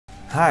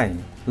Hi,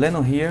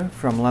 Leno here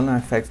from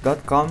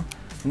LenoFX.com.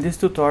 In this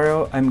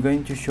tutorial I'm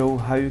going to show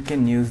how you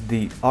can use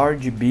the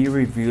RGB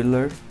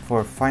Revealer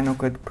for Final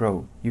Cut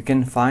Pro. You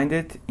can find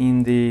it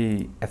in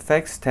the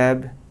Effects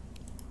tab.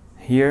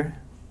 Here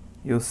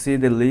you'll see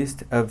the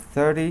list of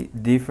 30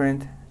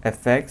 different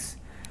effects,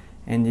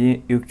 and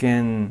you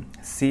can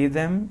see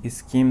them,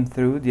 skim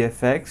through the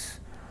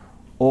effects,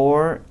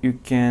 or you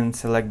can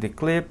select the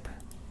clip,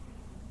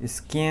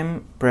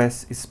 skim,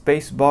 press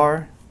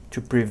spacebar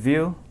to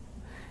preview,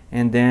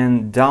 and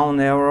then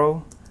down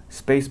arrow,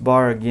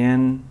 spacebar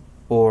again,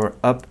 or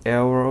up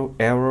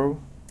arrow,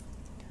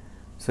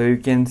 so you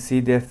can see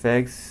the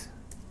effects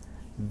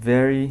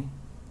very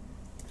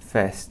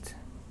fast.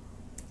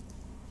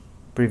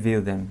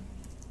 Preview them.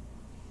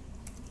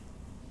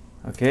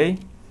 Okay,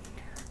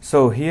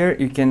 so here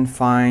you can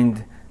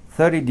find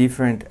 30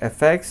 different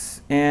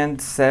effects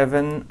and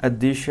 7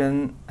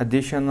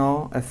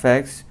 additional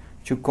effects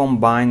to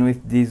combine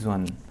with this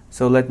one.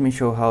 So let me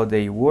show how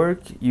they work.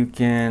 You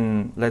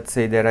can, let's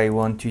say that I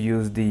want to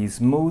use the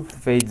smooth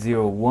fade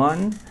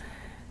 01.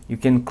 You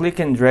can click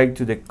and drag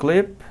to the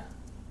clip,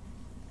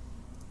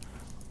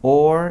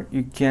 or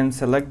you can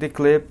select the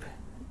clip,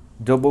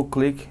 double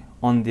click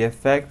on the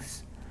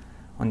effect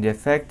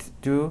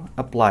to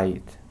apply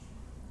it.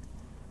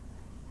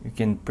 You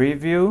can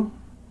preview,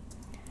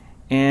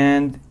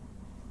 and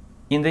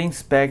in the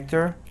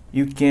inspector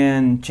you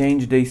can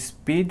change the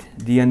speed,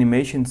 the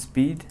animation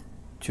speed,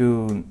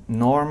 to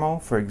normal,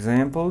 for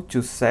example,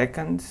 2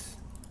 seconds,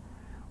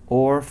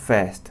 or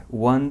fast,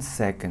 1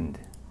 second.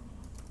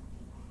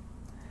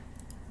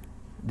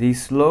 The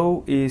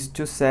slow is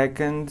 2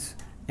 seconds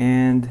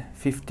and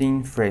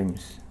 15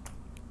 frames.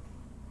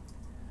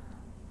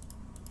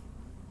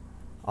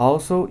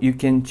 Also, you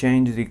can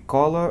change the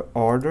color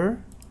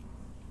order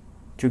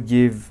to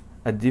give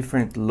a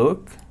different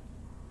look.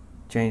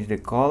 Change the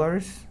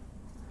colors.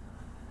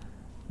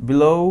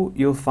 Below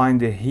you'll find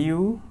the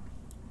hue.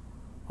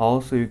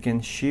 Also, you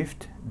can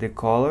shift the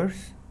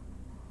colors.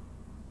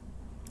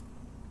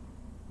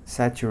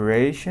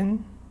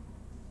 Saturation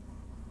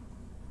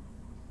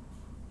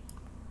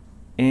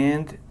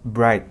and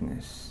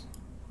brightness.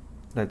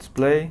 Let's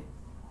play.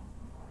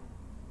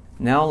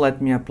 Now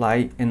let me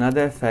apply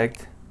another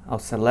effect. I'll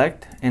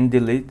select and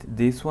delete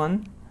this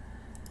one,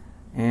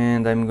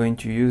 and I'm going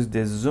to use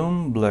the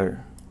zoom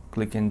blur.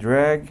 Click and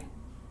drag,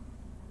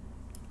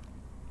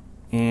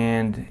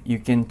 and you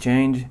can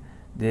change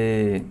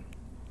the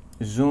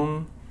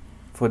zoom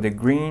for the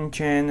green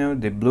channel,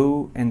 the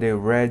blue and the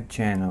red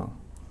channel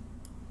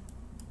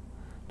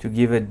to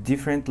give a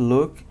different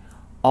look.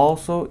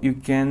 Also, you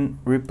can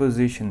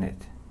reposition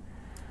it.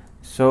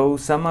 So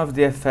some of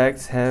the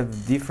effects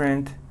have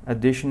different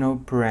additional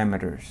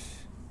parameters.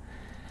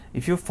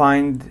 If you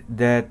find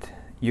that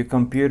your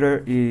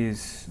computer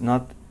is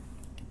not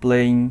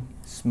playing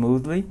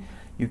smoothly,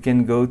 you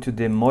can go to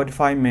the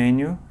modify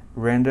menu,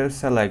 render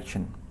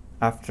selection,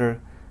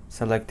 after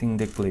selecting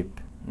the clip.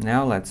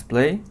 Now let's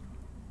play.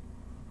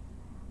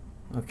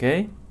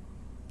 Okay.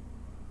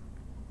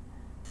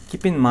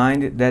 Keep in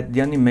mind that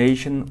the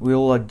animation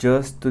will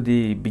adjust to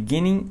the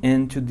beginning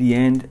and to the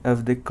end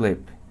of the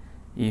clip.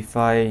 If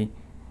I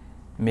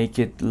make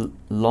it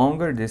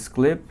longer, this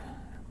clip,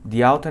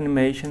 the auto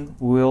animation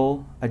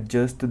will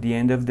adjust to the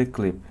end of the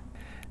clip.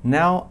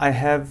 Now I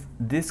have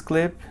this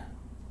clip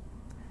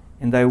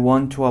and I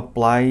want to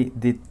apply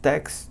the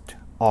text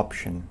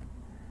option.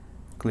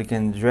 Click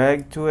and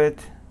drag to it.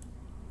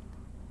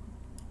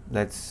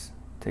 Let's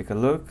take a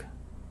look.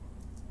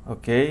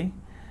 Okay,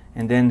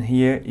 and then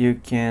here you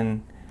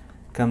can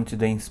come to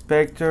the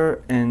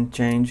inspector and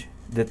change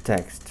the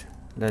text.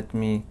 Let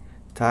me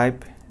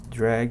type,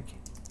 drag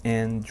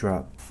and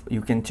drop.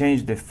 You can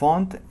change the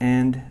font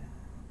and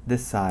the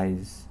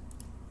size.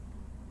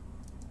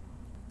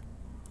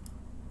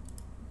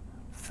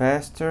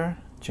 Faster,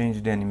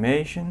 change the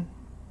animation,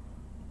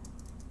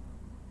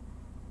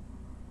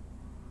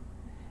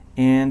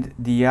 and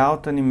the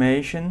out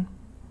animation.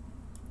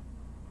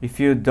 If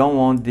you don't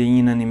want the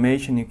in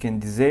animation, you can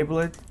disable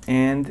it,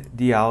 and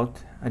the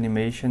out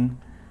animation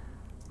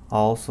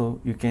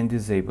also you can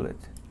disable it.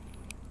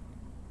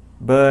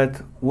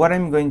 But what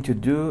I'm going to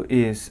do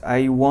is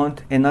I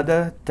want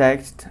another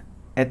text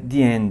at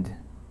the end.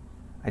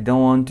 I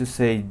don't want to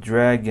say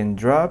drag and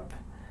drop,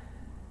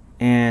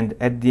 and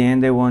at the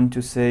end I want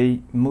to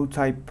say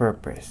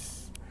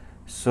multi-purpose.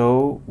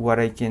 So what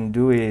I can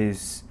do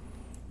is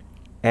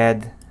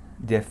add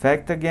the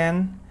effect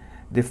again.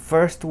 The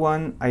first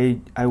one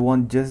I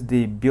want just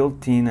the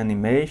built-in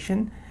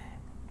animation,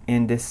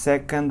 and the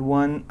second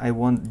one I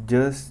want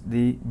just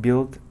the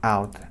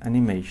built-out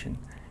animation.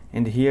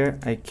 And here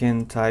I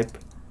can type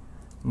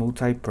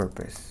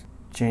multi-purpose.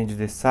 Change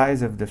the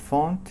size of the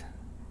font.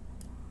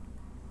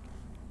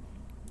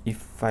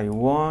 If you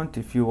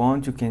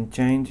want, you can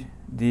change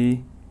the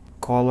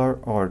color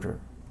order.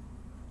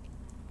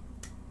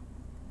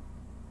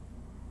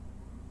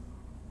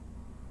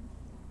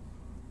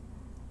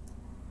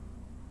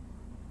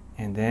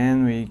 And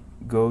then we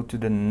go to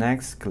the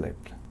next clip.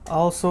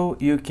 Also,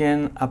 you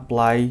can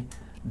apply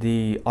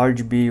the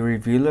RGB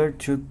Revealer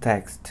to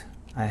text.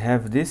 I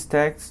have this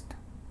text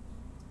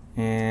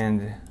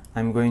and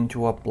I'm going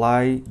to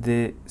apply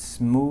the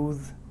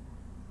smooth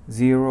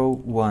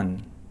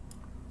 01,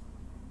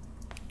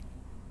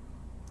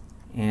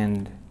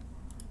 and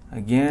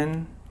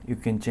again you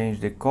can change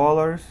the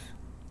colors.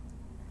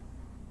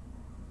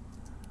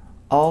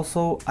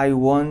 Also, I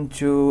want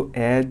to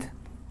add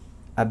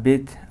a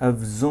bit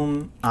of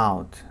zoom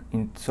out,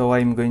 and so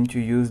I'm going to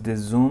use the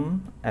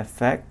zoom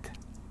effect,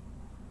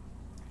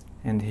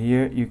 and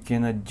here you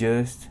can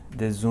adjust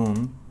the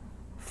zoom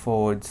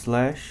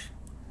 /.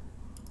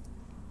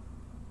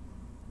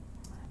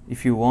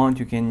 If you want,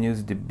 you can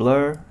use the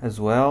blur as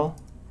well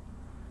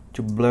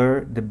to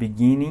blur the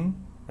beginning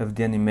of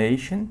the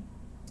animation.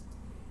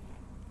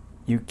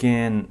 You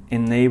can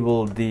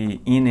enable the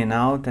in and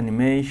out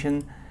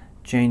animation,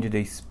 change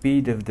the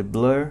speed of the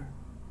blur,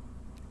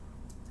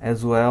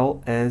 as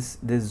well as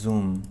the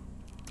zoom.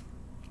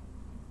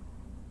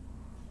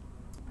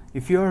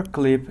 If your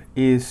clip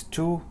is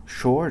too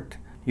short,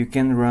 you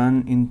can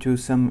run into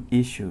some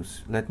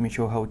issues. Let me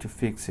show how to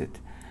fix it.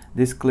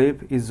 This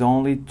clip is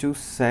only 2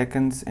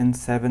 seconds and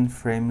 7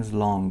 frames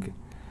long.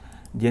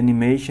 The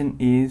animation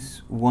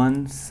is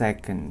 1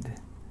 second.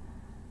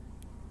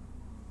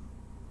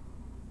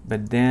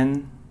 But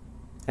then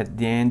at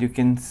the end you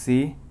can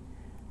see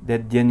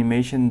that the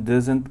animation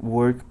doesn't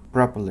work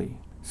properly.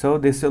 So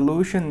the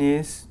solution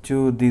is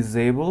to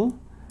disable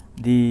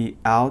the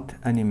out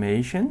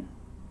animation,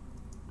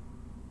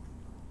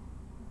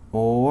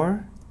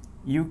 or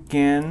you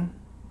can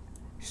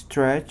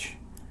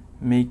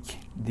make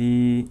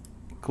the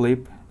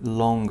clip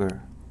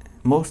longer.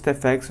 Most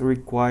effects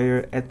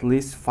require at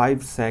least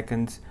 5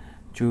 seconds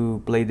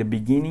to play the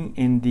beginning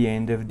and the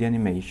end of the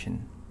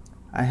animation.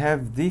 I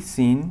have this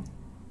scene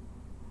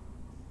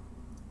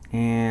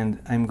and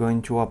I'm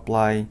going to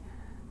apply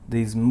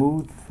the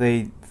smooth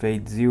fade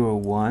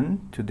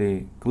 01 to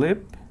the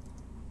clip,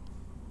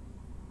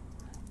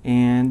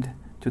 and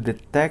to the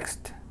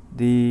text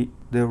the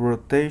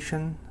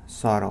rotation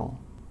subtle.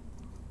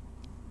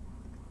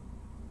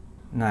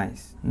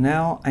 Nice.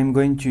 Now I'm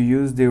going to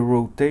use the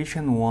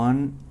rotation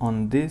 1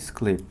 on this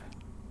clip.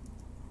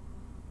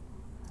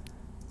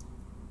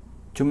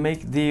 To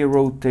make the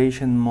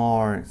rotation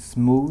more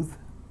smooth,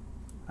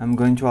 I'm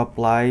going to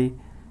apply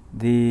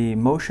the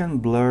motion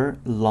blur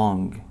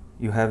long.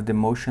 You have the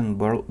motion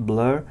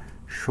blur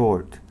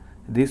short.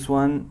 This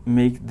one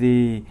makes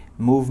the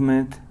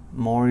movement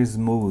more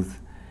smooth,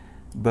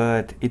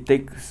 but it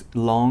takes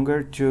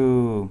longer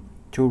to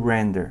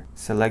render.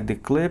 Select the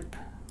clip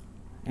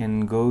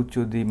and go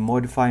to the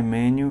modify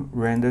menu,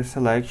 render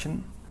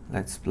selection.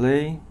 Let's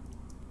play.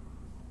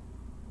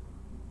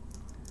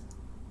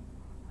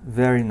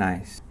 Very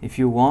nice. If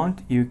you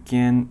want, you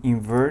can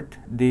invert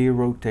the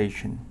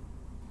rotation.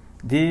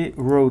 The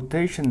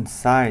rotation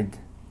side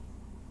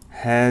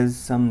has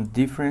some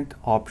different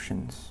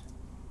options.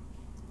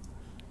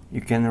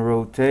 You can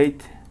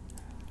rotate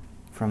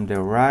from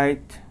the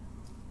right,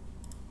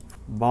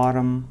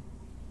 bottom,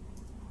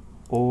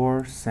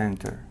 or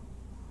center.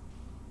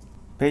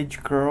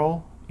 Page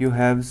curl, you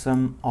have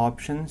some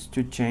options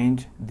to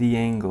change the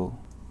angle.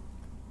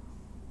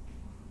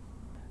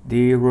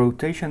 The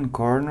rotation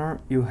corner,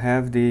 you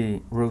have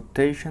the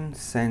rotation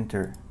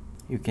center.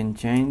 You can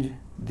change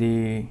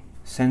the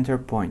center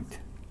point.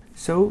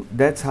 So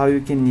that's how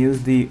you can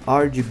use the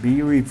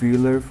RGB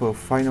Revealer for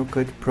Final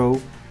Cut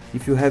Pro.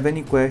 If you have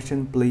any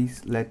question,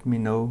 please let me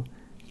know.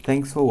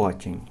 Thanks for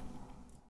watching.